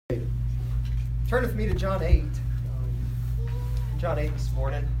Turn with me to John 8. John 8 this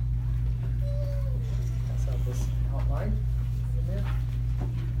morning. Let's have this outline.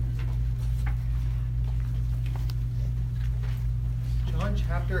 John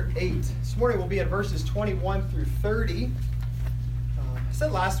chapter 8. This morning we'll be at verses 21 through 30. I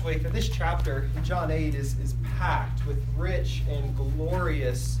said last week that this chapter in John 8 is packed with rich and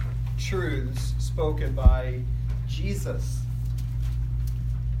glorious truths spoken by Jesus.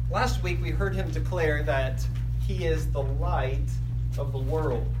 Last week we heard him declare that he is the light of the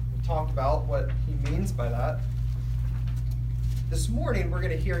world. We talked about what he means by that. This morning we're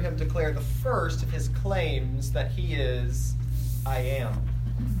going to hear him declare the first of his claims that he is I am.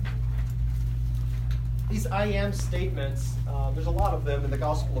 These I am statements, there's a lot of them in the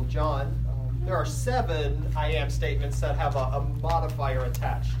Gospel of John. There are 7 I am statements that have a modifier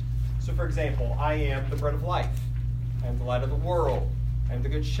attached. So for example, I am the bread of life. I am the light of the world. I am the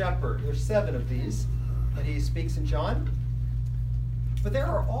good shepherd. There's 7 of these that he speaks in John. But there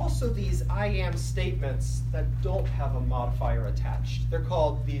are also these I am statements that don't have a modifier attached. They're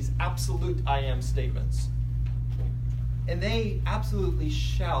called these absolute I am statements. And they absolutely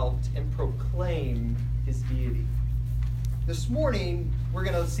shout and proclaim his deity. This morning, we're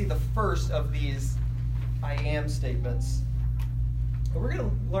going to see the first of these I am statements. And we're going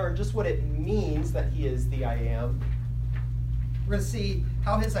to learn just what it means that he is the I am. We're going to see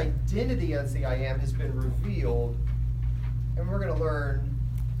how his identity as the I am has been revealed. And we're going to learn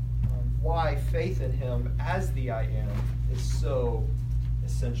why faith in him as the I am is so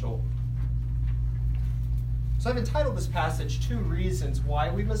essential. So I've entitled this passage 2 reasons why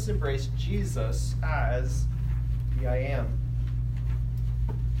we must embrace Jesus as the I am.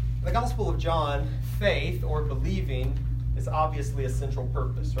 In the Gospel of John, faith or believing is obviously a central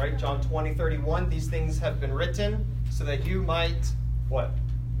purpose, right? John 20:31, these things have been written so that you might, what?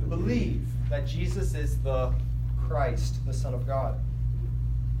 Believe that Jesus is the Christ, the Son of God.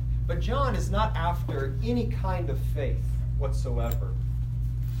 But John is not after any kind of faith whatsoever.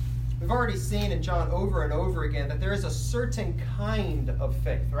 We've already seen in John over and over again that there is a certain kind of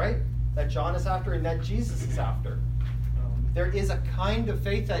faith, right? That John is after and that Jesus is after. There is a kind of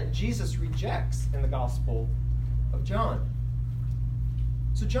faith that Jesus rejects in the Gospel of John.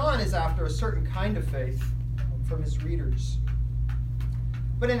 So John is after a certain kind of faith from his readers.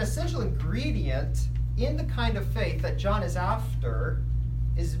 But an essential ingredient in the kind of faith that John is after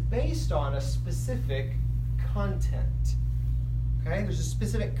is based on a specific content. Okay, there's a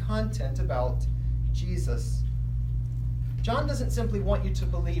specific content about Jesus. John doesn't simply want you to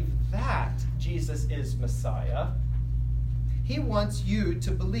believe that Jesus is Messiah. He wants you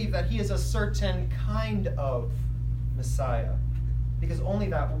to believe that he is a certain kind of Messiah, because only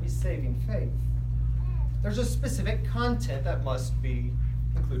that will be saving faith. There's a specific content that must be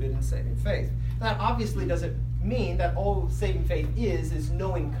included in saving faith. That obviously doesn't mean that all saving faith is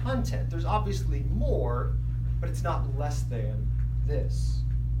knowing content. There's obviously more, but it's not less than this.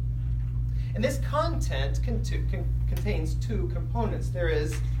 And this content contains 2 components. There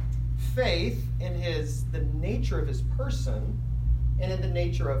is faith in the nature of his person and in the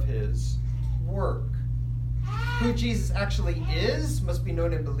nature of his work. Who Jesus actually is must be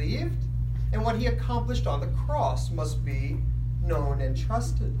known and believed, and what he accomplished on the cross must be known and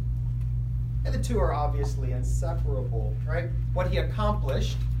trusted. And the 2 are obviously inseparable, right? What he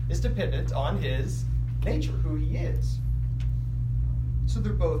accomplished is dependent on his nature, who he is. So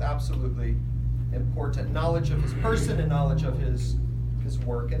they're both absolutely important. Knowledge of his person and knowledge of his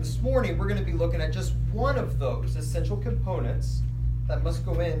work. And this morning we're going to be looking at just one of those essential components that must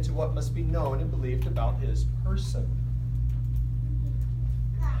go into what must be known and believed about his person.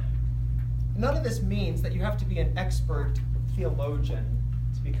 None of this means that you have to be an expert theologian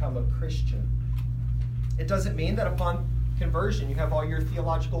to become a Christian. It doesn't mean that upon conversion you have all your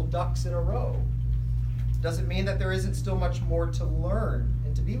theological ducks in a row. It doesn't mean that there isn't still much more to learn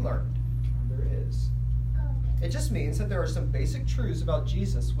and to be learned. There is. It just means that there are some basic truths about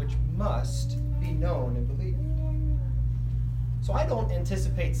Jesus which must be known and believed. So I don't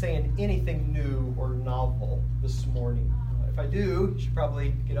anticipate saying anything new or novel this morning. If I do, you should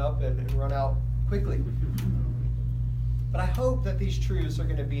probably get up and run out quickly. But I hope that these truths are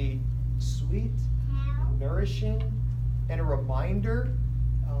going to be sweet, nourishing, and a reminder,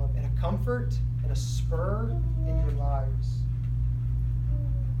 and a comfort, and a spur in your lives.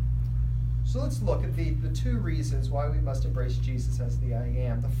 So let's look at the 2 reasons why we must embrace Jesus as the I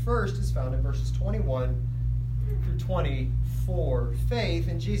am. The first is found in verses 21 through 24. Faith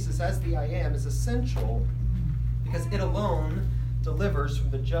in Jesus as the I am is essential because it alone delivers from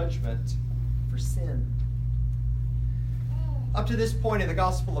the judgment for sin. Up to this point in the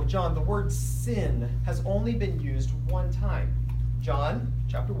Gospel of John, the word sin has only been used one time. John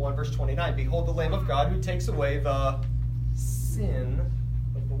chapter 1, verse 29. Behold the Lamb of God who takes away the sin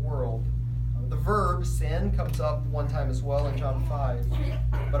of the world. The verb sin comes up one time as well in John 5.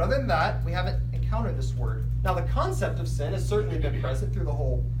 But other than that, we haven't encountered this word. Now, the concept of sin has certainly been present through the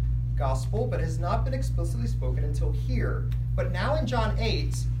whole Gospel, but has not been explicitly spoken until here. But now in John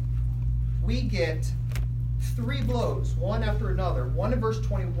 8, we get three blows, one after another. One in verse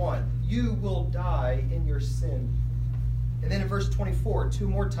 21, you will die in your sin. And then in verse 24, two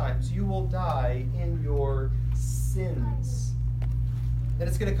more times, you will die in your sins. Then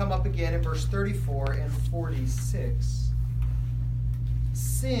it's going to come up again in verse 34 and 46.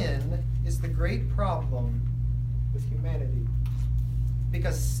 Sin is the great problem with humanity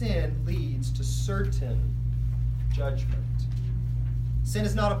because sin leads to certain judgment. Sin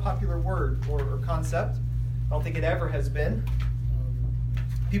is not a popular word or concept. I don't think it ever has been.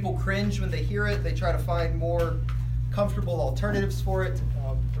 People cringe when they hear it. They try to find more comfortable alternatives for it.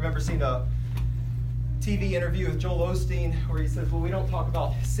 I remember seeing a TV interview with Joel Osteen where he says, well, we don't talk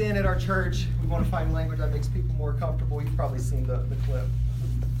about sin at our church. We want to find language that makes people more comfortable. You've probably seen the clip.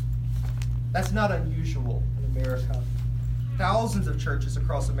 That's not unusual in America. Thousands of churches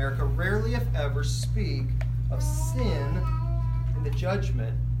across America rarely, if ever, speak of sin and the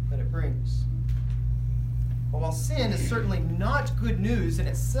judgment that it brings. But while sin is certainly not good news in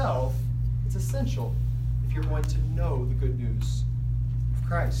itself, it's essential if you're going to know the good news of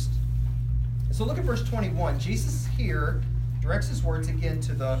Christ. So look at verse 21. Jesus here directs his words again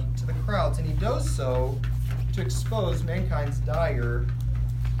to the crowds, and he does so to expose mankind's dire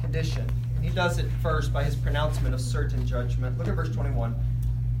condition. And he does it first by his pronouncement of certain judgment. Look at verse 21.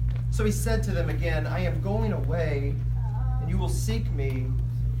 So he said to them again, I am going away, and you will seek me,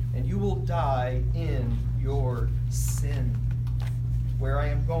 and you will die in your sin. Where I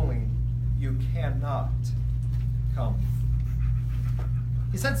am going, you cannot come.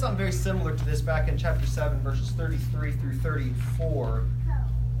 He said something very similar to this back in chapter 7, verses 33 through 34.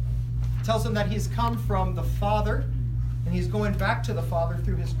 It tells him that he's come from the Father, and he's going back to the Father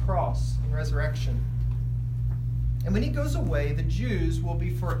through his cross and resurrection. And when he goes away, the Jews will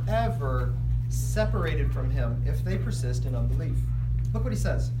be forever separated from him if they persist in unbelief. Look what he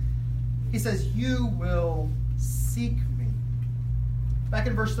says. He says, you will seek me. Back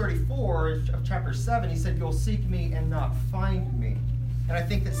in verse 34 of chapter 7, he said, you'll seek me and not find me. And I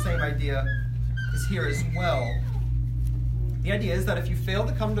think the same idea is here as well. The idea is that if you fail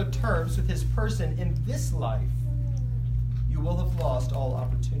to come to terms with his person in this life, you will have lost all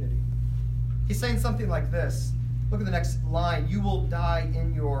opportunity. He's saying something like this. Look at the next line. You will die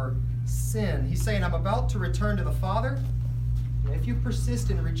in your sin. He's saying, I'm about to return to the Father. And if you persist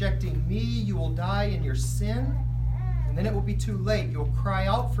in rejecting me, you will die in your sin. And then it will be too late. You'll cry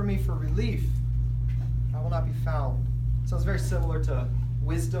out for me for relief. I will not be found. Sounds very similar to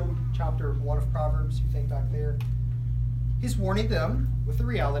Wisdom, chapter 1 of Proverbs, you think back there. He's warning them with the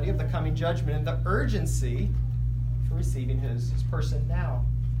reality of the coming judgment and the urgency for receiving his person now.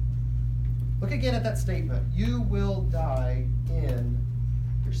 Look again at that statement. You will die in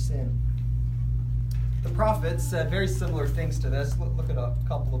your sin. The prophets said very similar things to this. Look at a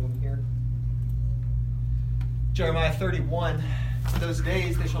couple of them here. Jeremiah 31. In those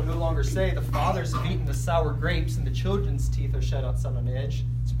days they shall no longer say, the fathers have eaten the sour grapes and the children's teeth are shut out sun on edge.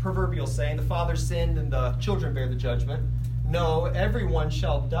 It's a proverbial saying, the father sinned and the children bear the judgment. No, everyone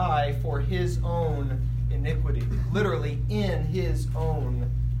shall die for his own iniquity. Literally, in his own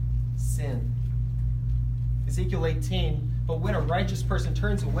sin. Ezekiel 18, but when a righteous person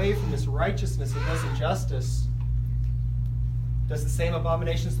turns away from his righteousness and does injustice, does the same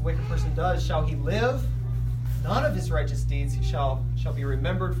abominations the wicked person does, shall he live? None of his righteous deeds he shall be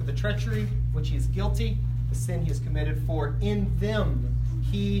remembered for the treachery which he is guilty, the sin he has committed, for in them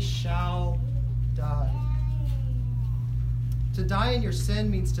he shall die. To die in your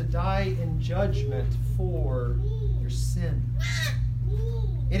sin means to die in judgment for your sin.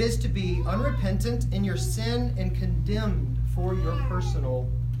 It is to be unrepentant in your sin and condemned for your personal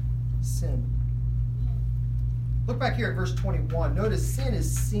sin. Look back here at verse 21. Notice sin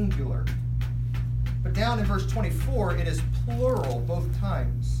is singular. But down in verse 24, it is plural both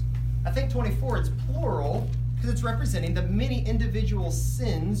times. I think 24, it's plural because it's representing the many individual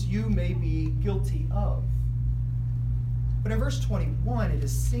sins you may be guilty of. But in verse 21, it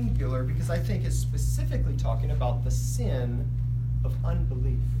is singular because I think it's specifically talking about the sin of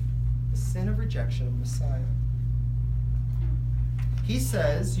unbelief, the sin of rejection of Messiah. He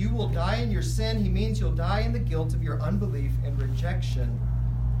says, you will die in your sin. He means you'll die in the guilt of your unbelief and rejection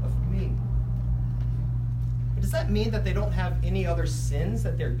of me. But does does that mean that they don't have any other sins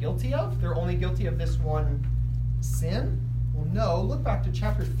that they're guilty of? They're only guilty of this one sin? Well, no. Look back to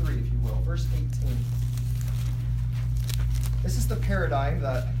chapter 3, if you will, verse 18. This is the paradigm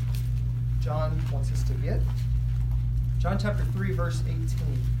that John wants us to get. John chapter 3, verse 18.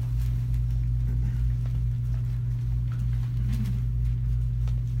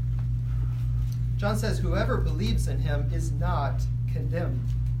 John says, whoever believes in him is not condemned.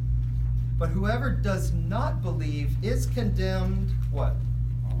 But whoever does not believe is condemned, what?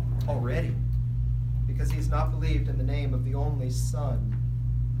 Already. Because he's not believed in the name of the only Son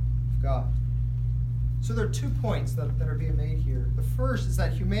of God. So there are 2 points that are being made here. The first is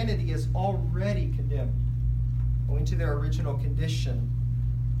that humanity is already condemned, owing to their original condition,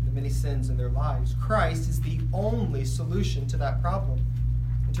 the many sins in their lives. Christ is the only solution to that problem.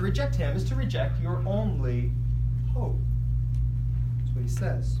 And to reject him is to reject your only hope. That's what he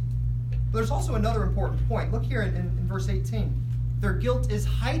says. But there's also another important point. Look here in verse 18. Their guilt is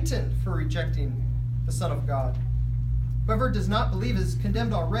heightened for rejecting the Son of God. Whoever does not believe is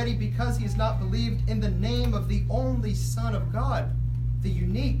condemned already because he has not believed in the name of the only Son of God, the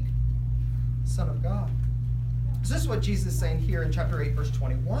unique Son of God. Is this what Jesus is saying here in chapter 8, verse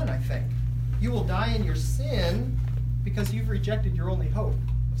 21, I think? You will die in your sin because you've rejected your only hope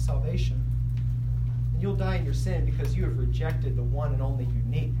of salvation. And you'll die in your sin because you have rejected the one and only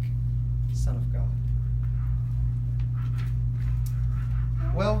unique Son of God.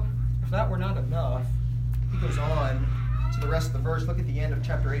 Well, if that were not enough, he goes on to the rest of the verse. Look at the end of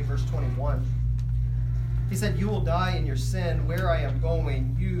chapter 8, verse 21. He said, you will die in your sin. Where I am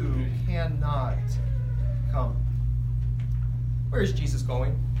going, you cannot come. Where is Jesus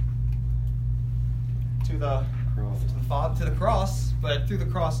going? To the cross, but through the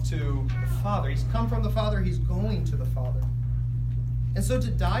cross to the Father. He's come from the Father, he's going to the Father. And so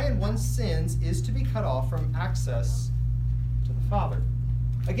to die in one's sins is to be cut off from access to the Father.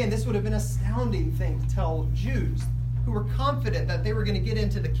 Again, this would have been an astounding thing to tell Jews who were confident that they were going to get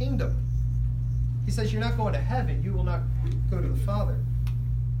into the kingdom. He says, you're not going to heaven, you will not go to the Father,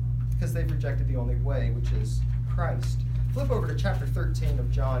 because they've rejected the only way, which is Christ. Flip over to chapter 13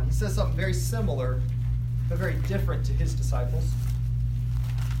 of John. He says something very similar, but very different to his disciples.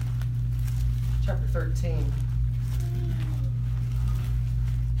 Chapter 13.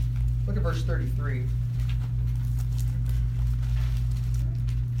 Look at verse 33.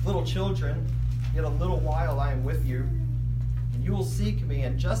 Little children, yet a little while I am with you, and you will seek me,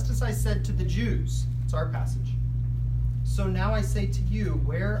 and just as I said to the Jews, it's our passage, so now I say to you,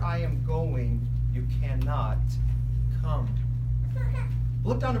 where I am going, you cannot come.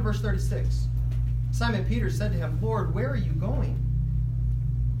 Look down to verse 36. Simon Peter said to him, Lord, where are you going?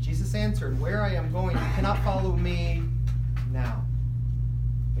 Jesus answered, where I am going, you cannot follow me now,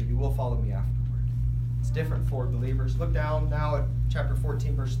 but you will follow me afterward. It's different for believers. Look down now at chapter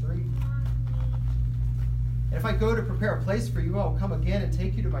 14, verse 3. And if I go to prepare a place for you, I will come again and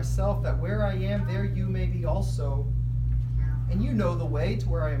take you to myself, that where I am, there you may be also. And you know the way to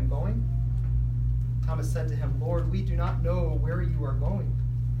where I am going. Thomas said to him, Lord, we do not know where you are going.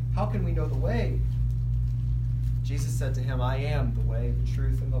 How can we know the way? Jesus said to him, I am the way, the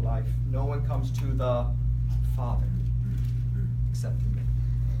truth, and the life. No one comes to the Father except through me.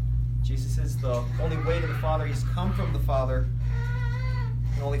 Jesus is the only way to the Father. He's come from the Father,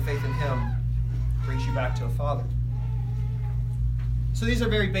 and only faith in him brings you back to the Father. So these are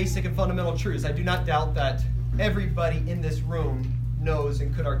very basic and fundamental truths. I do not doubt that everybody in this room knows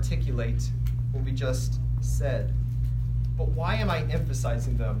and could articulate what we just said. But why am I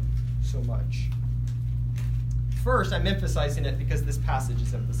emphasizing them so much? First, I'm emphasizing it because this passage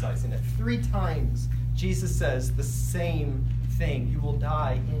is emphasizing it. 3 times Jesus says the same thing. You will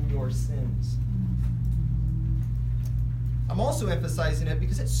die in your sins. I'm also emphasizing it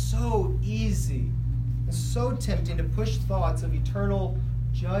because it's so easy and so tempting to push thoughts of eternal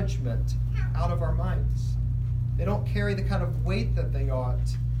judgment out of our minds. They don't carry the kind of weight that they ought.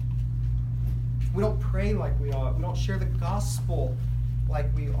 We don't pray like we ought. We don't share the gospel like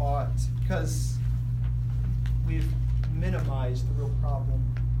we ought because we've minimized the real problem.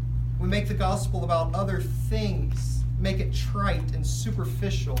 We make the gospel about other things, make it trite and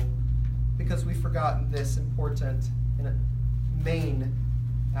superficial because we've forgotten this important and a main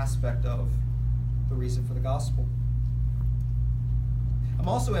aspect of the reason for the gospel. I'm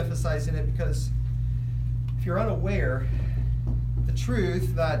also emphasizing it because if you're unaware, the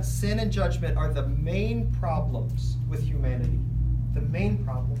truth that sin and judgment are the main problems with humanity, the main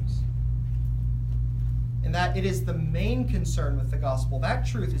problems, and that it is the main concern with the gospel, that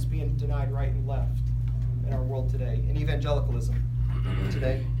truth is being denied right and left in our world today, in evangelicalism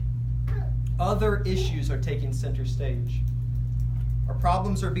today. Other issues are taking center stage. Our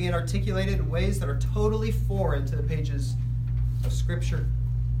problems are being articulated in ways that are totally foreign to the pages of Scripture.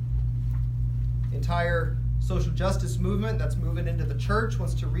 The entire social justice movement that's moving into the church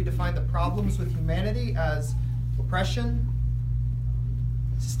wants to redefine the problems with humanity as oppression,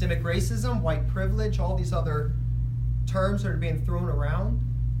 systemic racism, white privilege, all these other terms that are being thrown around.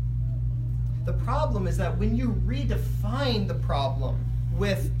 The problem is that when you redefine the problem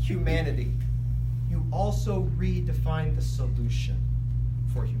with humanity, you also redefine the solution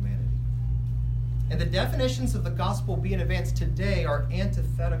for humanity. And the definitions of the gospel being advanced today are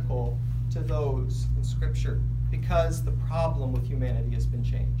antithetical to those in Scripture because the problem with humanity has been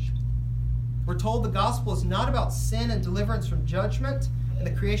changed. We're told the gospel is not about sin and deliverance from judgment and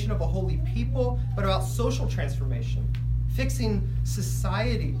the creation of a holy people, but about social transformation, fixing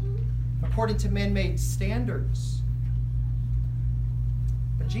society according to man-made standards.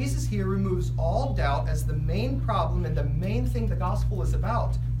 But Jesus here removes all doubt as the main problem and the main thing the gospel is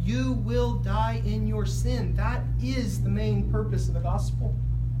about. You will die in your sin. That is the main purpose of the gospel.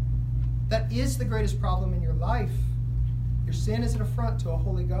 That is the greatest problem in your life. Your sin is an affront to a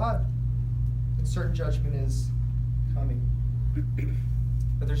holy God, and certain judgment is coming.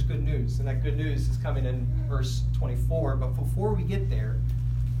 But there's good news, and that good news is coming in verse 24. But before we get there,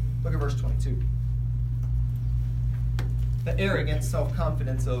 look at verse 22. The arrogant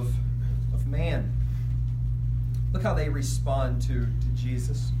self-confidence of man. Look how they respond to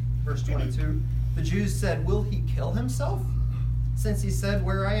Jesus. Verse 22. The Jews said, "Will he kill himself? Since he said,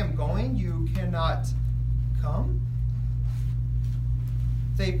 'Where I am going, you cannot come'?"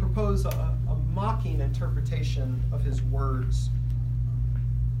 They propose a mocking interpretation of his words.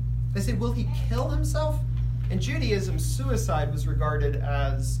 They say, will he kill himself? In Judaism, suicide was regarded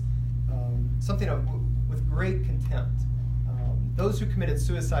as something with great contempt. Those who committed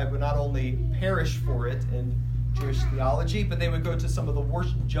suicide would not only perish for it in Jewish theology, but they would go to some of the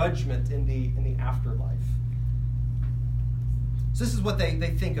worst judgment in the afterlife. So this is what they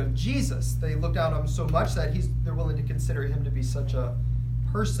think of Jesus. They look down on him so much that they're willing to consider him to be such a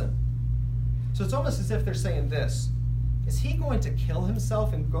person. So it's almost as if they're saying this: is he going to kill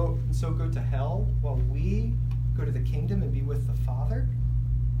himself and go to hell while we go to the kingdom and be with the Father?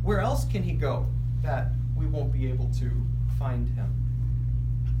 Where else can he go that we won't be able to find him?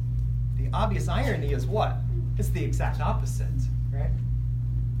 The obvious irony is what? It's the exact opposite, right?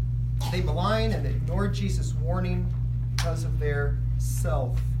 They malign and ignore Jesus' warning because of their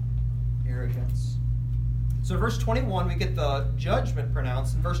self-arrogance. So in verse 21, we get the judgment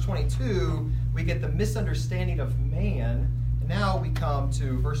pronounced. In verse 22, we get the misunderstanding of man. And now we come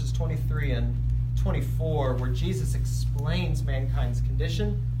to verses 23 and 24, where Jesus explains mankind's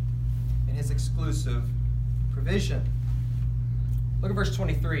condition and his exclusive provision. Look at verse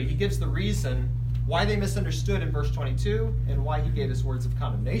 23. He gives the reason why they misunderstood in verse 22 and why he gave his words of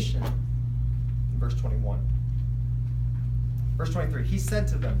condemnation in verse 21. Verse 23, he said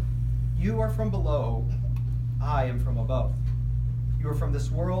to them, "You are from below, I am from above. You are from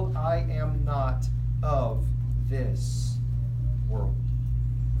this world, I am not of this world."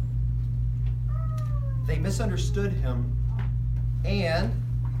 They misunderstood him, and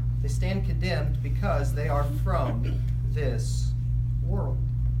they stand condemned because they are from this world.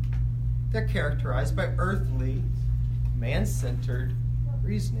 They're characterized by earthly, man-centered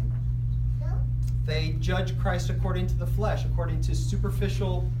reasoning. They judge Christ according to the flesh, according to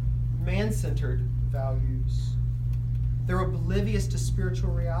superficial, man-centered values. They're oblivious to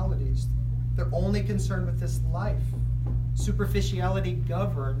spiritual realities. They're only concerned with this life. Superficiality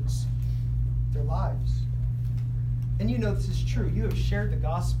governs their lives. And you know this is true. You have shared the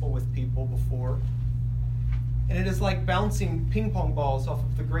gospel with people before, and it is like bouncing ping pong balls off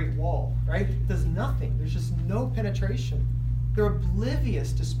of the Great Wall, right? It does nothing. There's just no penetration. They're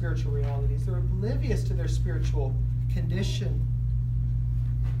oblivious to spiritual realities. They're oblivious to their spiritual condition.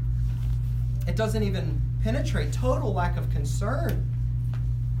 It doesn't even penetrate. Total lack of concern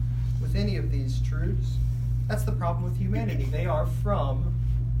with any of these truths. That's the problem with humanity. They are from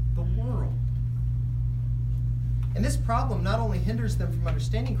the world. And this problem not only hinders them from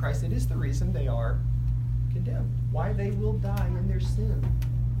understanding Christ, it is the reason they are condemned. Why they will die in their sin.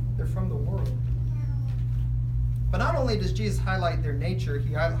 They're from the world. But not only does Jesus highlight their nature,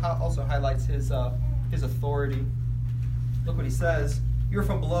 he also highlights his authority. Look what he says. You're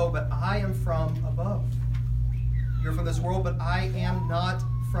from below, but I am from above. You're from this world, but I am not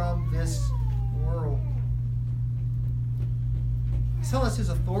from this world. He's telling us his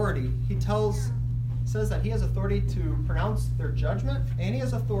authority. He says that he has authority to pronounce their judgment, and he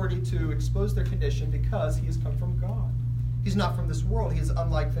has authority to expose their condition because he has come from God. He's not from this world. He is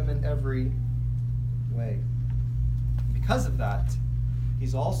unlike them in every way. Because of that,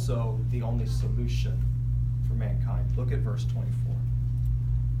 he's also the only solution for mankind. Look at verse 24.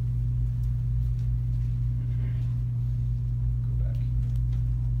 Go back.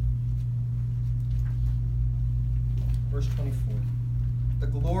 Verse 24. The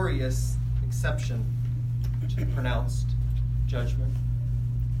glorious exception to the pronounced judgment.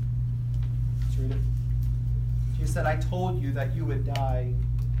 Let's read it. Jesus said, I told you that you would die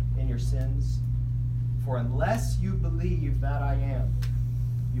in your sins, for unless you believe that I am,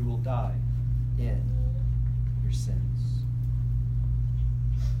 you will die in your sins.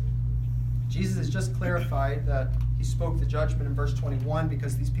 Jesus has just clarified that he spoke the judgment in verse 21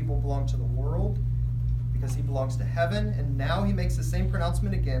 because these people belong to the world, because he belongs to heaven, and now he makes the same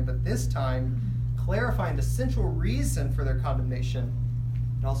pronouncement again, but this time clarifying the central reason for their condemnation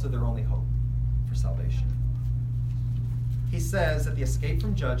and also their only hope for salvation. He says that the escape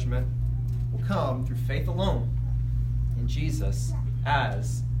from judgment will come through faith alone in Jesus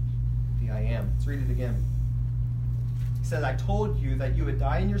as the I am. Let's read it again. He says, I told you that you would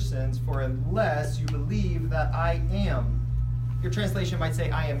die in your sins, for unless you believe that I am. Your translation might say,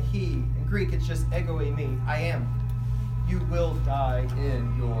 I am he. In Greek, it's just ego eimi, I am. You will die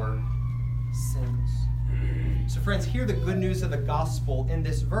in your sins. So friends, hear the good news of the gospel in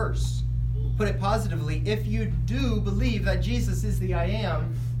this verse. Put it positively, if you do believe that Jesus is the I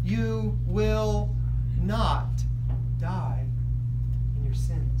am, you will not die in your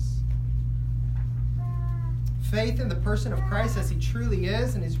sins. Faith in the person of Christ as he truly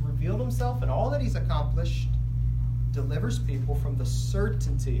is and has revealed himself and all that he's accomplished delivers people from the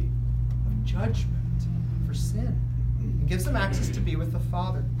certainty of judgment for sin and gives them access to be with the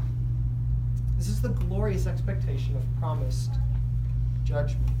Father. This is the glorious expectation of promised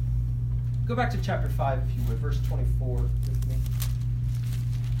judgment. Go back to chapter 5, if you would, verse 24 with me.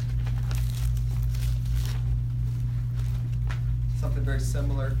 Something very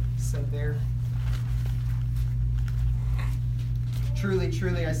similar said there. Truly,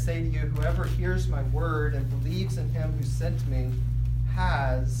 truly, I say to you, whoever hears my word and believes in him who sent me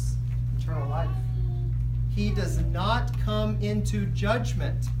has eternal life. He does not come into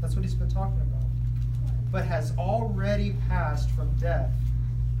judgment. That's what he's been talking about. But has already passed from death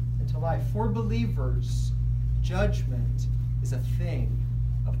into life. For believers, judgment is a thing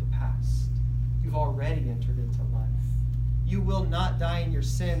of the past. You've already entered into life. You will not die in your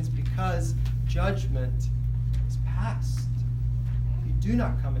sins because judgment is past. You do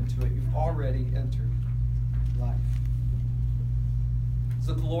not come into it. You've already entered life. It's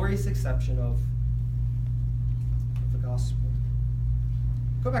a glorious exception of the gospel.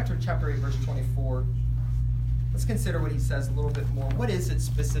 Go back to chapter 8, verse 24. Let's consider what he says a little bit more. What is it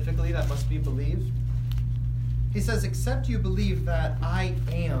specifically that must be believed? He says, except you believe that I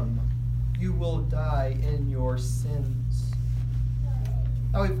am, you will die in your sins.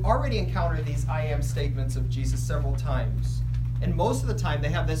 Now, we've already encountered these I am statements of Jesus several times. And most of the time, they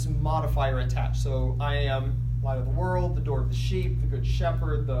have this modifier attached. So, I am light of the world, the door of the sheep, the good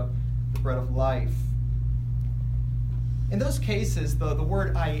shepherd, the bread of life. In those cases, the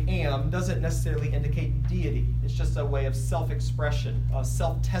word I am doesn't necessarily indicate deity. It's just a way of self-expression,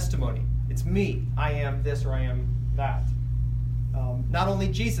 self-testimony. It's me. I am this or I am that. Not only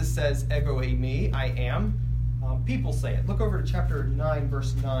Jesus says, ego eimi, I am, people say it. Look over to chapter 9,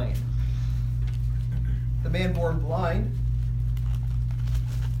 verse 9. The man born blind.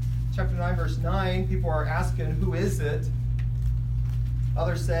 Chapter 9, verse 9, people are asking, who is it?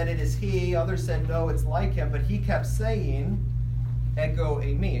 Others said, it is he. Others said, no, it's like him. But he kept saying, ego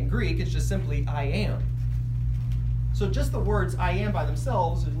eimi. In Greek, it's just simply, I am. So just the words, I am by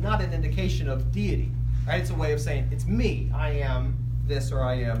themselves, is not an indication of deity. Right? It's a way of saying, it's me. I am this or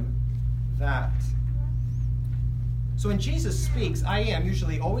I am that. So when Jesus speaks, I am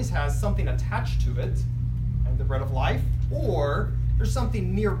usually always has something attached to it, and the bread of life, or there's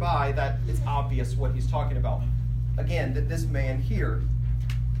something nearby that it's obvious what he's talking about. Again, this man here,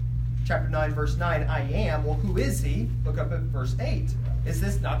 chapter 9, verse 9, I am. Well, who is he? Look up at verse 8. Is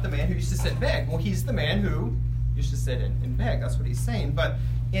this not the man who used to sit and beg? Well, he's the man who used to sit and beg. That's what he's saying. But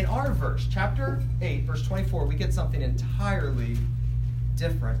in our verse, chapter 8, verse 24, we get something entirely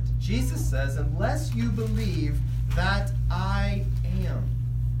different. Jesus says, unless you believe that I am.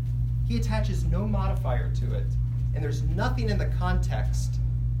 He attaches no modifier to it. And there's nothing in the context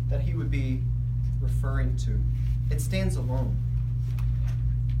that he would be referring to. It stands alone.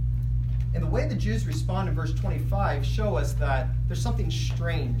 And the way the Jews respond in verse 25 show us that there's something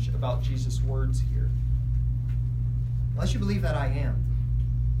strange about Jesus' words here. Unless you believe that I am.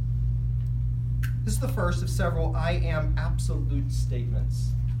 This is the first of several I am absolute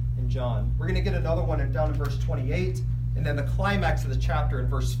statements in John. We're going to get another one down in verse 28, and then the climax of the chapter in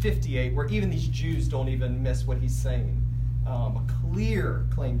verse 58, where even these Jews don't even miss what he's saying. A clear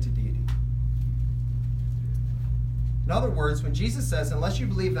claim to deity. In other words, when Jesus says, unless you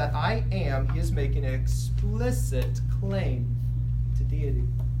believe that I am, he is making an explicit claim to deity.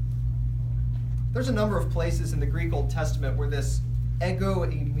 There's a number of places in the Greek Old Testament where this ego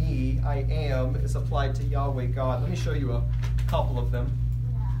eimi, I am, is applied to Yahweh God. Let me show you a couple of them.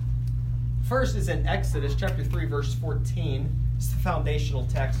 First is in Exodus chapter 3, verse 14. It's the foundational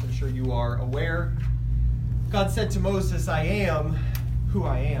text, I'm sure you are aware. God said to Moses, I am who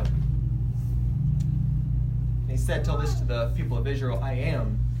I am. And he said, tell this to the people of Israel, I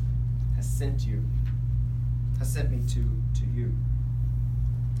am has sent you, has sent me to you.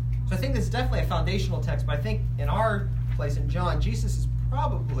 So I think this is definitely a foundational text, but I think in our place in John, Jesus is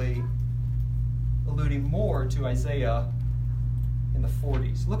probably alluding more to Isaiah in the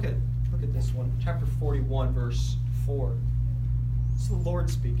 40s. Look at this one, chapter 41, verse 4. It's the Lord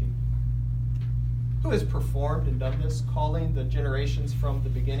speaking. Who has performed and done this, calling the generations from the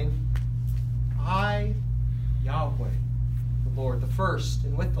beginning? I, Yahweh, the Lord, the first,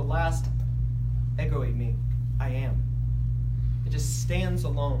 and with the last, ego eimi, I am. It just stands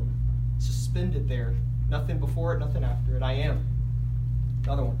alone, suspended there. Nothing before it, nothing after it. I am.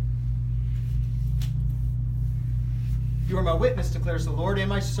 Another one. You are my witness, declares the Lord, and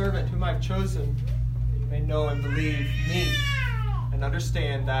my servant whom I have chosen, that you may know and believe me, and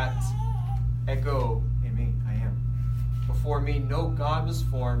understand that ego eimi, I am. Before me no God was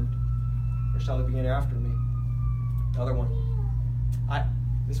formed, nor shall there be any after me. Another one.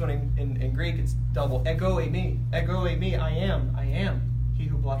 This one in Greek, it's double. Ego eimi, I am. He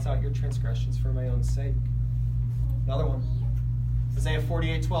who blots out your transgressions for my own sake. Another one. Isaiah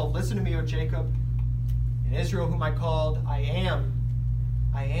 48:12. Listen to me, O Jacob, and Israel whom I called, I am.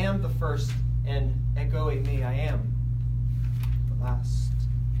 I am the first, and ego eimi, I am the last.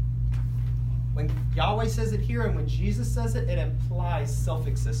 When Yahweh says it here and when Jesus says it, it implies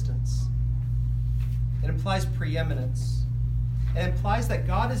self-existence. It implies preeminence. It implies that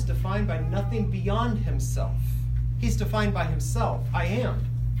God is defined by nothing beyond himself. He's defined by himself. I am.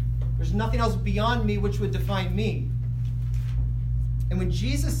 There's nothing else beyond me which would define me. And when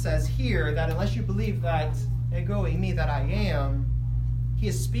Jesus says here that unless you believe that ego eimi, that I am, he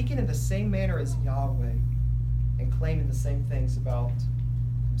is speaking in the same manner as Yahweh and claiming the same things about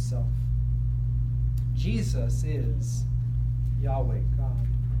himself. Jesus is Yahweh, God.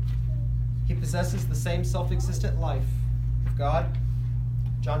 He possesses the same self-existent life of God.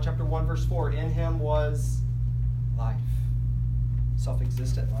 John chapter 1, verse 4, in him was life,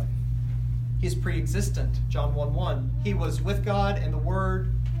 self-existent life. He is pre-existent, John 1:1. He was with God, and the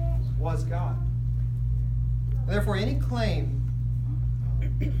Word was God. And therefore, any claim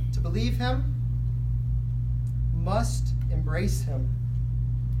to believe him must embrace him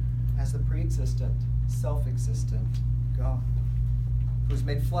as the pre-existent, self-existent God, who was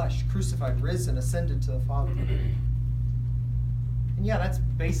made flesh, crucified, risen, ascended to the Father. And yeah, that's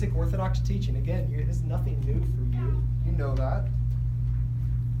basic Orthodox teaching. Again, it is nothing new for you. You know that.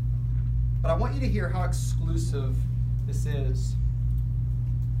 But I want you to hear how exclusive this is.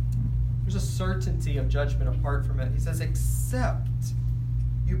 There's a certainty of judgment apart from it. He says, except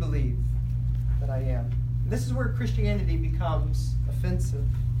you believe that I am. And this is where Christianity becomes offensive.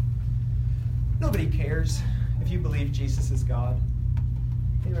 Nobody cares if you believe Jesus is God.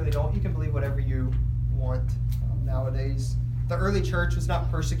 You really don't. You can believe whatever you want nowadays. The early church was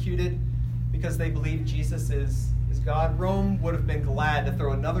not persecuted because they believed Jesus is God. Rome would have been glad to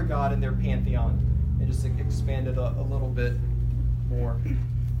throw another God in their pantheon and just expand it a little bit more.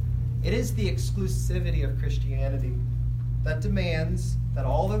 It is the exclusivity of Christianity that demands that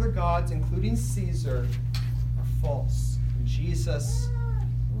all other gods, including Caesar, are false. And Jesus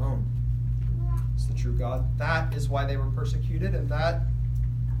alone is the true God. That is why they were persecuted, and that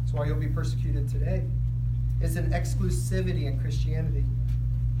is why you'll be persecuted today. It's an exclusivity in Christianity.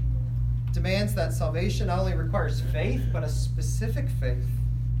 It demands that salvation not only requires faith, but a specific faith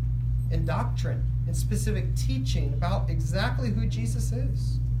in doctrine, in specific teaching about exactly who Jesus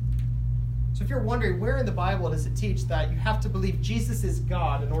is. So if you're wondering, where in the Bible does it teach that you have to believe Jesus is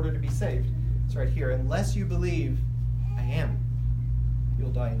God in order to be saved? It's right here. Unless you believe, I am,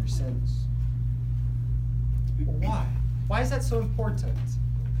 you'll die in your sins. Well, why? Why is that so important?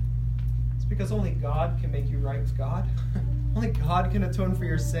 It's because only God can make you right with God. Only God can atone for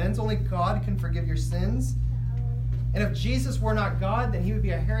your sins. Only God can forgive your sins. And if Jesus were not God, then he would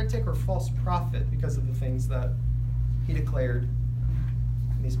be a heretic or false prophet because of the things that he declared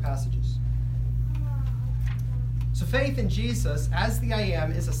in these passages. So faith in Jesus as the I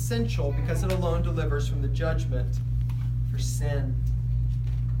am is essential because it alone delivers from the judgment for sin.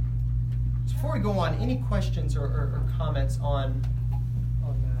 So before we go on, any questions or comments on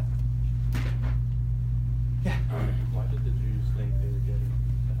that? Yeah. Why did the Jews think they were getting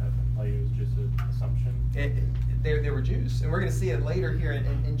to heaven? Like it was just an assumption? They were Jews. And we're going to see it later here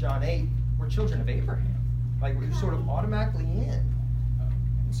in John 8. We're children of Abraham. Like we're sort of automatically in.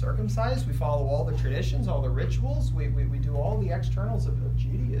 Circumcised, we follow all the traditions, all the rituals, we do all the externals of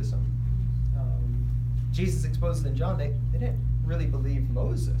Judaism. Jesus exposed in John, they didn't really believe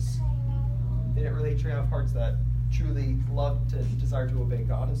Moses. They didn't really have hearts that truly loved and desired to obey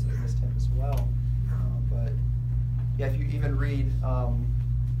God, and so they missed him as well. But yeah, if you even read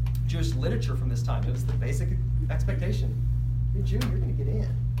Jewish literature from this time, it was the basic expectation. You're a Jew, you're going to get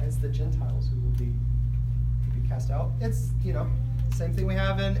in. It's the Gentiles who will be cast out. It's, same thing we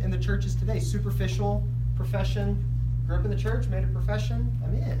have in the churches today. Superficial profession. Grew up in the church, made a profession.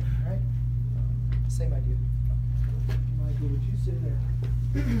 I'm in, right? Same idea. Michael, would you say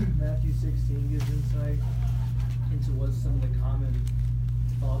that Matthew 16 gives insight into what some of the common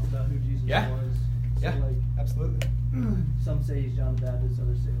thoughts about who Jesus was? So Absolutely. Some say he's John the Baptist,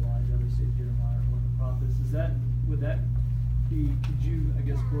 others say Elijah, others say Jeremiah, one of the prophets. Would that be, could you, I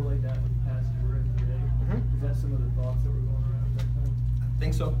guess, correlate that with the passage we're in today? Mm-hmm. Is that some of the thoughts that were going around at that time? I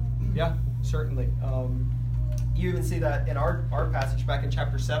think so. Yeah, certainly. You even see that in our passage back in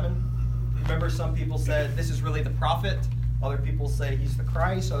chapter 7. Remember, some people said this is really the prophet. Other people say he's the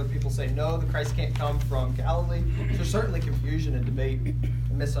Christ. Other people say no, the Christ can't come from Galilee. So there's certainly confusion and debate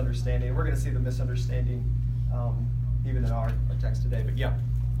and misunderstanding. And we're going to see the misunderstanding even in our text today. But yeah,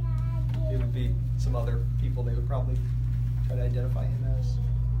 it would be some other people they would probably try to identify him as.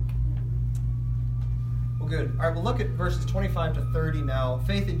 Well, good. All right, we'll look at verses 25 to 30 now.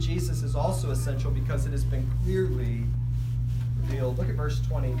 Faith in Jesus is also essential because it has been clearly revealed. Look at verse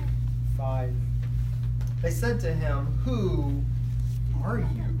 25. They said to him, "Who are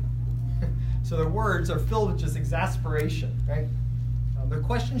you?" So their words are filled with just exasperation, right? Their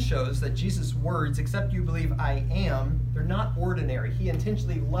question shows that Jesus' words, "Except you believe I am," they're not ordinary. He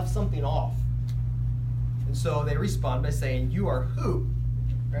intentionally left something off. And so they respond by saying, "You are who?"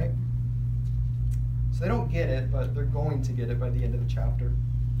 Right? So they don't get it, but they're going to get it by the end of the chapter.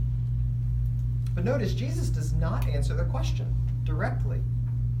 But notice, Jesus does not answer their question directly.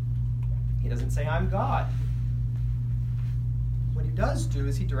 He doesn't say, "I'm God." What he does do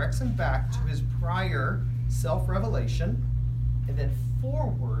is he directs them back to his prior self-revelation and then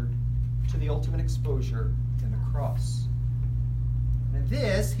forward to the ultimate exposure in the cross. And in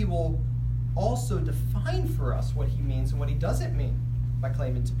this, he will also define for us what he means and what he doesn't mean by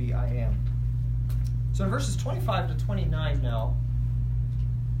claiming to be I am. So in verses 25 to 29 now,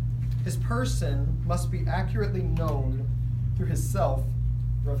 his person must be accurately known through his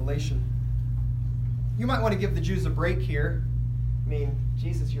self-revelation. You might want to give the Jews a break here. I mean,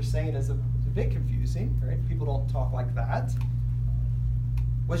 Jesus, you're saying, is a bit confusing, right? People don't talk like that.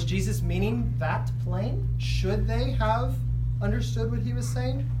 Was Jesus meaning that plain? Should they have understood what he was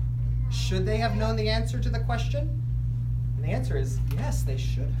saying? Should they have known the answer to the question? And the answer is yes, they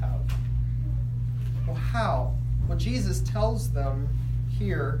should have. Well, how? Well, Jesus tells them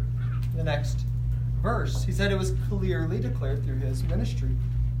here in the next verse. He said it was clearly declared through his ministry.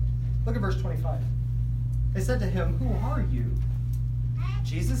 Look at verse 25. They said to him, "Who are you?"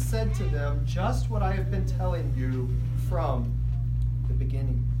 Jesus said to them, "Just what I have been telling you from the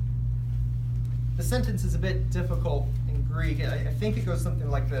beginning." The sentence is a bit difficult in Greek. I think it goes something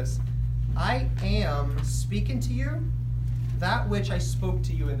like this. I am speaking to you that which I spoke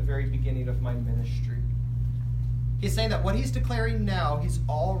to you in the very beginning of my ministry. He's saying that what he's declaring now, he's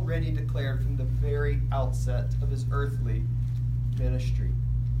already declared from the very outset of his earthly ministry.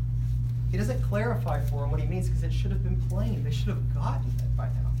 He doesn't clarify for them what he means because it should have been plain. They should have gotten it by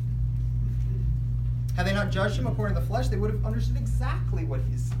now. Had they not judged him according to the flesh, they would have understood exactly what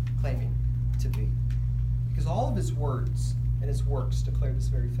he's claiming to be. Because all of his words and his works declare this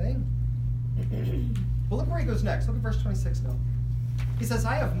very thing. Well, look where he goes next. Look at verse 26 now. He says,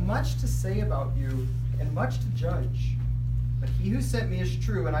 "I have much to say about you and much to judge. But he who sent me is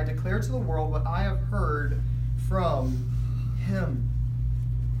true, and I declare to the world what I have heard from him."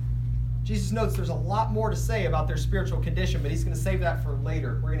 Jesus notes there's a lot more to say about their spiritual condition, but he's going to save that for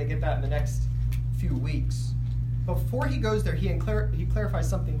later. We're going to get that in the next few weeks. But before he goes there, he clarifies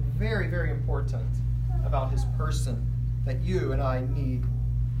something very, very important about his person that you and I need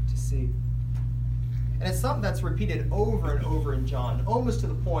to see. And it's something that's repeated over and over in John, almost to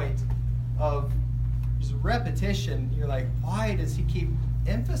the point of just repetition. You're like, why does he keep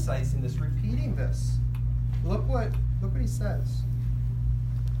emphasizing this, repeating this? Look what he says.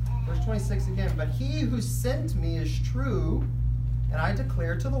 Verse 26 again. But he who sent me is true, and I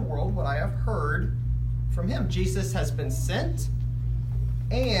declare to the world what I have heard from him. Jesus has been sent,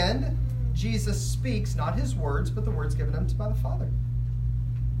 and Jesus speaks not his words, but the words given him by the Father.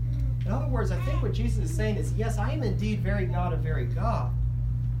 In other words, I think what Jesus is saying is, yes, I am indeed very God and very God,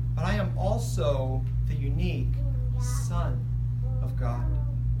 but I am also the unique Son of God.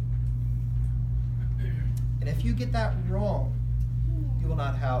 And if you get that wrong, you will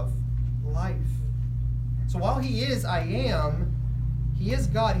not have life. So while he is I am, he is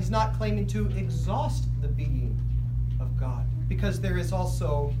God. He's not claiming to exhaust the being of God, because there is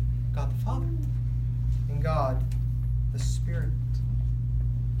also God the Father and God the Spirit.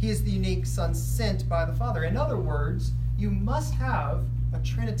 He is the unique Son sent by the Father. In other words, you must have a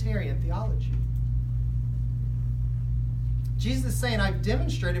Trinitarian theology. Jesus is saying, I've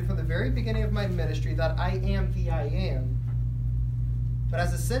demonstrated from the very beginning of my ministry that I am the I am. But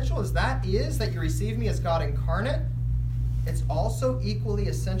as essential as that is, that you receive me as God incarnate, it's also equally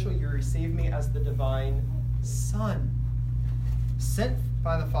essential you receive me as the divine Son, sent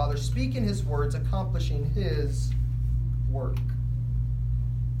by the Father, speaking his words, accomplishing his work.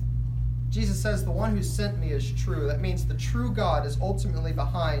 Jesus says, the one who sent me is true. That means the true God is ultimately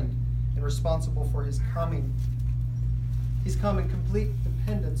behind and responsible for his coming. He's come in complete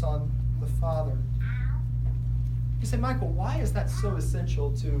dependence on the Father. You say, Michael, why is that so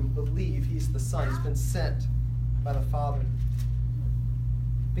essential to believe he's the Son? He's been sent by the Father.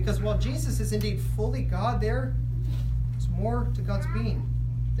 Because while Jesus is indeed fully God, there is more to God's being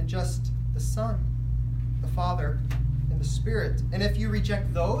than just the Son, the Father, and the Spirit. And if you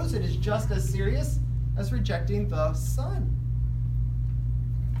reject those, it is just as serious as rejecting the Son.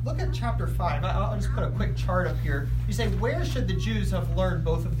 Look at chapter 5. I'll just put a quick chart up here. You say, where should the Jews have learned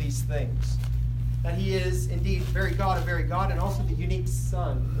both of these things? That he is indeed very God, and also the unique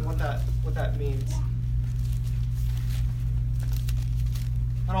Son, and what that means.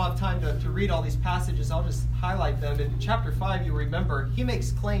 I don't have time to read all these passages. I'll just highlight them. In chapter 5, you remember, he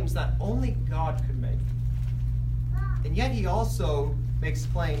makes claims that only God could make. And yet he also makes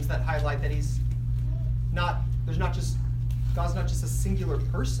claims that highlight that God's not just a singular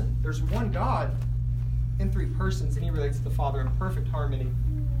person. There's one God in three persons, and he relates to the Father in perfect harmony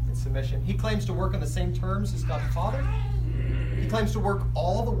and submission. He claims to work on the same terms as God the Father. He claims to work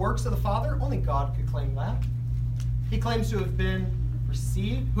all the works of the Father. Only God could claim that. He claims to have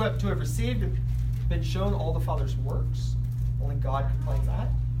received and been shown all the Father's works. Only God could claim that.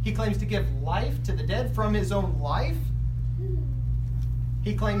 He claims to give life to the dead from his own life.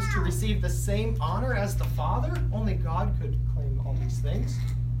 He claims to receive the same honor as the Father. Only God could claim all these things.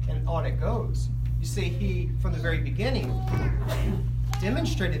 And on it goes. You see, he, from the very beginning,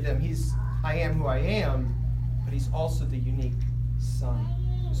 demonstrated them. He's I am who I am, but he's also the unique Son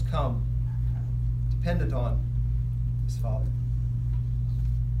who's come, dependent on his Father.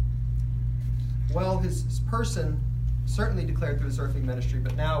 Well, his person certainly declared through his earthly ministry,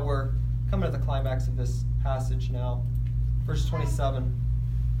 but now we're coming to the climax of this passage now. Verse 27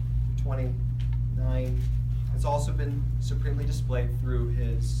 to 29 has also been supremely displayed through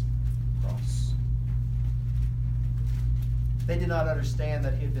his cross. They did not understand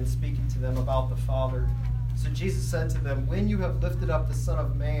that he had been speaking to them about the Father. So Jesus said to them, when you have lifted up the Son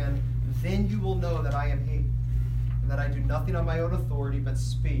of Man, then you will know that I am he, and that I do nothing on my own authority, but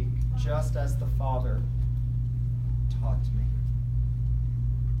speak just as the Father taught me.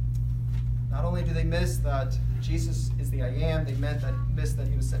 Not only do they miss that Jesus is the I am, they missed that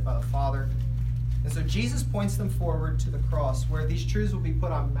he was sent by the Father. And so Jesus points them forward to the cross, where these truths will be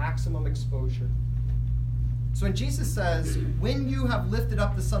put on maximum exposure. So when Jesus says, when you have lifted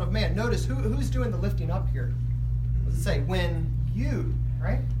up the Son of Man, notice who's doing the lifting up here? What does it say? When you,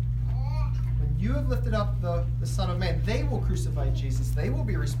 right? When you have lifted up the Son of Man, they will crucify Jesus. They will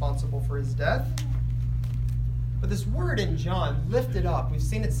be responsible for his death. But this word in John, lifted up, we've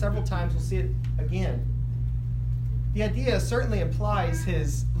seen it several times, we'll see it again. The idea certainly implies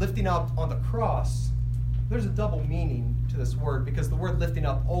his lifting up on the cross. There's a double meaning to this word, because the word lifting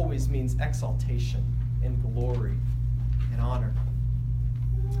up always means exaltation and glory and honor.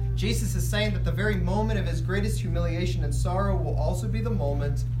 Jesus is saying that the very moment of his greatest humiliation and sorrow will also be the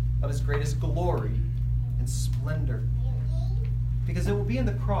moment of his greatest glory and splendor. Because it will be in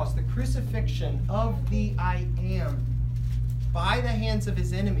the cross, the crucifixion of the I am, by the hands of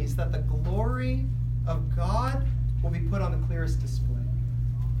his enemies, that the glory of God will be put on the clearest display.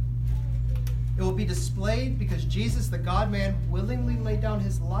 It will be displayed because Jesus, the God-man, willingly laid down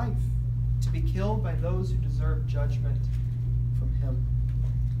his life to be killed by those who deserve judgment from him.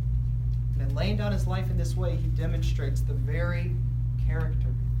 And in laying down his life in this way, he demonstrates the very character,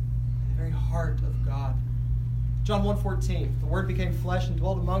 the very heart of God. John 1:14, the Word became flesh and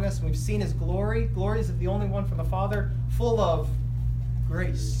dwelt among us, and we've seen his glory. Glory is of the only one from the Father, full of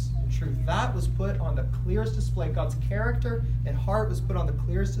grace and truth. That was put on the clearest display. God's character and heart was put on the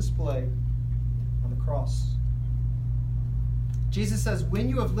clearest display on the cross. Jesus says, when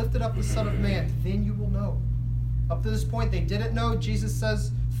you have lifted up the Son of Man, then you will know. Up to this point, they didn't know. Jesus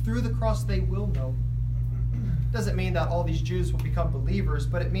says, through the cross, they will know. Doesn't mean that all these Jews will become believers,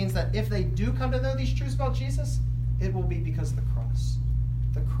 but it means that if they do come to know these truths about Jesus, it will be because of the cross.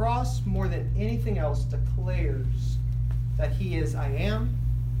 The cross, more than anything else, declares that he is I am,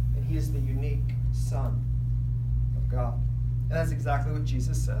 and he is the unique Son of God. And that's exactly what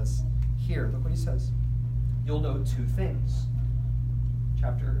Jesus says here. Look what he says. You'll know two things.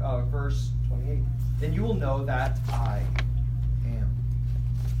 Verse 28. Then you will know that I am.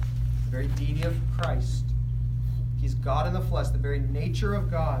 The very deity of Christ. He's God in the flesh. The very nature of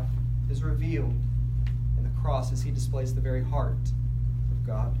God is revealed in the cross as he displays the very heart of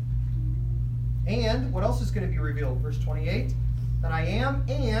God. And what else is going to be revealed? Verse 28. That I am,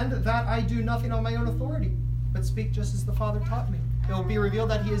 and that I do nothing on my own authority, but speak just as the Father taught me. It will be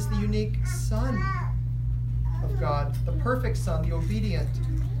revealed that he is the unique Son of God, the perfect Son, the obedient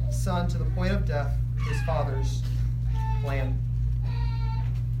Son to the point of death, his Father's plan.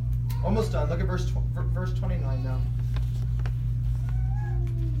 Almost done. Look at verse 29 now.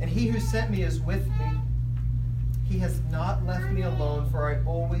 And he who sent me is with me. He has not left me alone, for I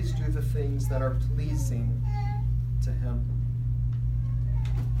always do the things that are pleasing to him.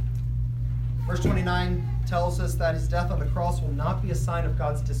 Verse 29 tells us that his death on the cross will not be a sign of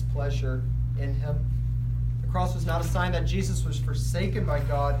God's displeasure in him. The cross was not a sign that Jesus was forsaken by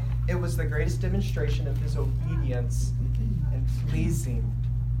God. It was the greatest demonstration of his obedience and pleasing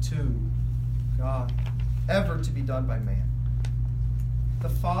to God, ever to be done by man. The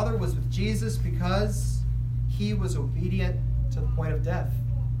Father was with Jesus because he was obedient to the point of death,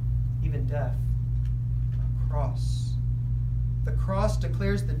 even death on a cross. The cross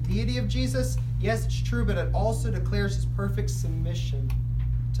declares the deity of Jesus. Yes, it's true, but it also declares his perfect submission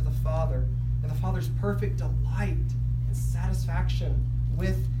to the Father and the Father's perfect delight and satisfaction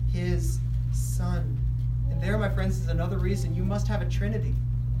with his Son. And there, my friends, is another reason you must have a Trinity.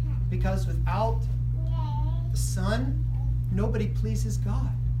 Because without the Son, nobody pleases God.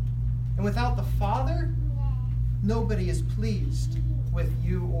 And without the Father, nobody is pleased with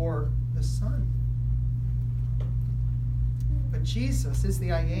you or the Son. But Jesus is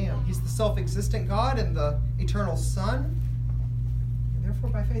the I Am. He's the self-existent God and the eternal Son. And therefore,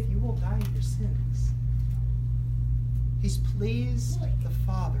 by faith, you will die in your sins. He's pleased the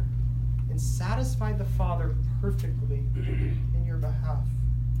Father and satisfied the Father perfectly in your behalf.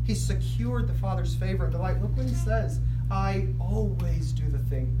 He secured the Father's favor and delight. Look what he says. I always do the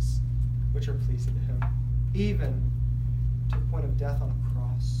things which are pleasing to him, even to the point of death on a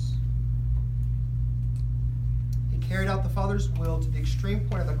cross. He carried out the Father's will to the extreme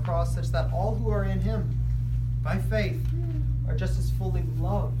point of the cross, such that all who are in him, by faith, are just as fully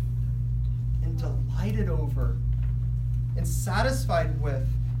loved and delighted over and satisfied with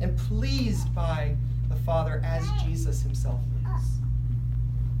and pleased by the Father as Jesus himself is.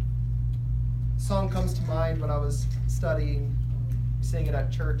 A song comes to mind when I was studying, sing it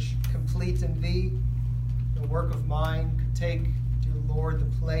at church. Complete in thee, the work of mine could take, dear Lord,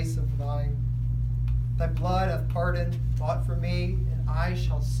 the place of thine. Thy blood hath pardoned, bought for me, and I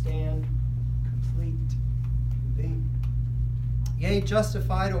shall stand complete in thee. Yea,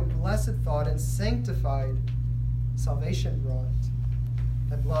 justified, O blessed thought, and sanctified, salvation wrought.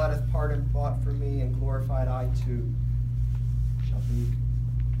 Thy blood hath pardoned, bought for me, and glorified I too shall be.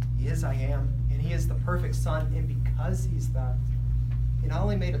 He is I Am, and he is the perfect Son, and because he's that, he not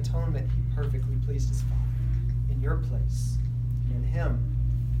only made atonement, he perfectly pleased his Father in your place. And in him,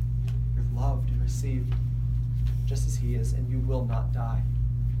 you're loved and received just as he is, and you will not die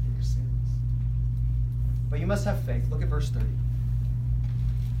in your sins. But you must have faith. Look at verse 30.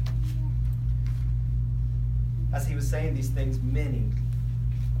 As he was saying these things, many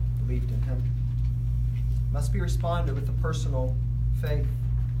believed in him. It must be responded with a personal faith.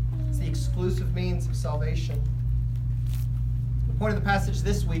 It's the exclusive means of salvation. The point of the passage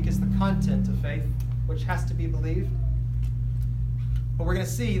this week is the content of faith, which has to be believed. But we're going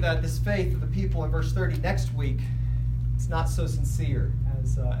to see that this faith of the people in verse 30 next week, it's not so sincere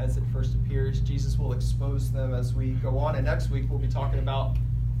as it first appears. Jesus will expose them as we go on, and next week we'll be talking about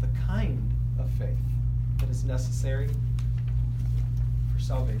the kind of faith that is necessary for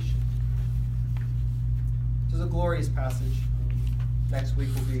salvation. This is a glorious passage. Next week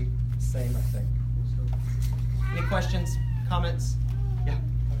we'll be same, I think. Any questions, comments? Yeah.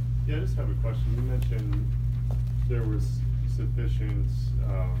 Yeah, I just have a question. You mentioned there was sufficient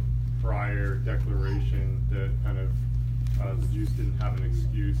prior declaration that kind of the Jews didn't have an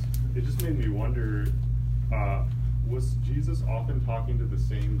excuse. It just made me wonder, was Jesus often talking to the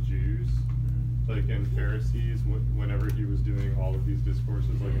same Jews, like in Pharisees, whenever he was doing all of these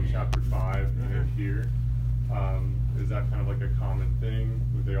discourses, like in chapter 5 and here? Is that kind of like a common thing?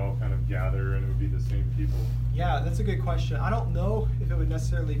 Would they all kind of gather and it would be the same people? Yeah, that's a good question. I don't know if it would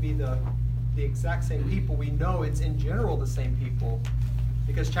necessarily be the exact same people. We know it's in general the same people.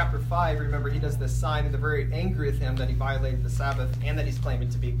 Because chapter 5, remember, he does this sign, and they're very angry with him that he violated the Sabbath and that he's claiming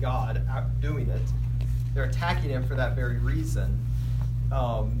to be God doing it. They're attacking him for that very reason.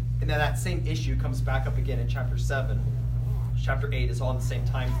 And then that same issue comes back up again in chapter 7. Chapter 8 is all in the same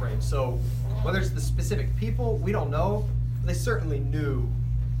time frame. So whether it's the specific people, we don't know. But they certainly knew,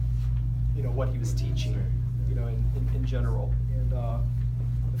 what he was teaching, in general. And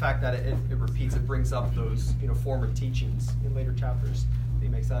the fact that it repeats, it brings up those, former teachings in later chapters. He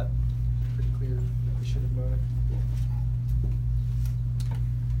makes that pretty clear that we should have known it.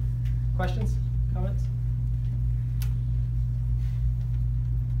 Questions? Comments?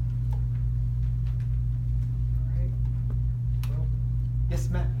 All right. Well, yes,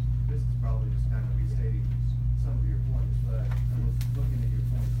 Matt. This is probably just kind of restating some of your points, but I was looking at your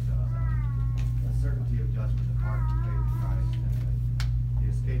points about the certainty of judgment apart from faith in Christ and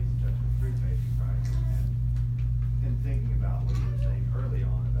the escape from judgment through faith in Christ. And thinking about what you were saying early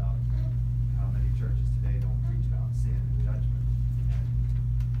on about how many churches today don't preach about sin and judgment,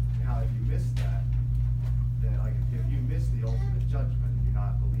 and how if you miss that, then like if you miss the ultimate judgment and you're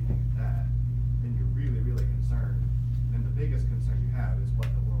not believing in that, then you're really, really concerned. And the biggest concern you have is what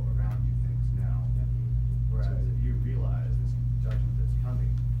the world around you thinks now. Whereas if you realize this judgment that's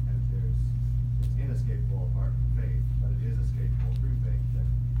coming, and it's inescapable apart from faith, but it is escapable through faith, then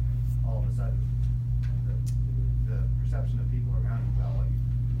all of a sudden the perception of people around you about what you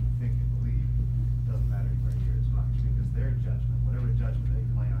think and believe doesn't matter anywhere near as much, because their judgment, whatever judgment they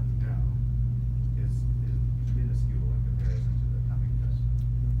can lay on you now, is minuscule in comparison to the coming judgment.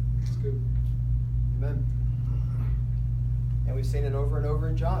 That's good. Amen. And we've seen it over and over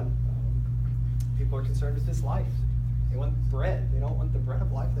in John. People are concerned with this life. They want bread. They don't want the bread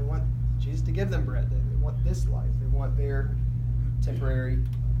of life. They want Jesus to give them bread. They want this life. They want their temporary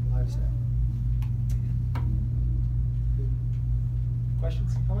lives now.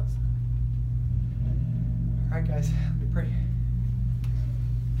 Questions? Comments? All right, guys. Let me pray.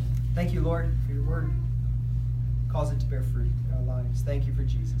 Thank you, Lord, for your word. Cause it to bear fruit in our lives. Thank you for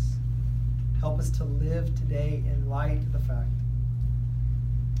Jesus. Help us to live today in light of the fact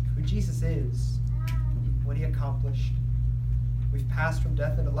who Jesus is, what he accomplished. We've passed from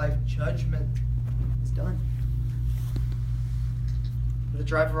death into life. Judgment is done. The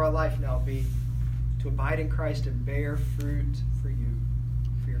drive of our life now be to abide in Christ and bear fruit for you,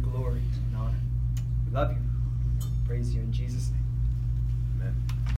 for your glory and honor. We love you. Praise you in Jesus' name.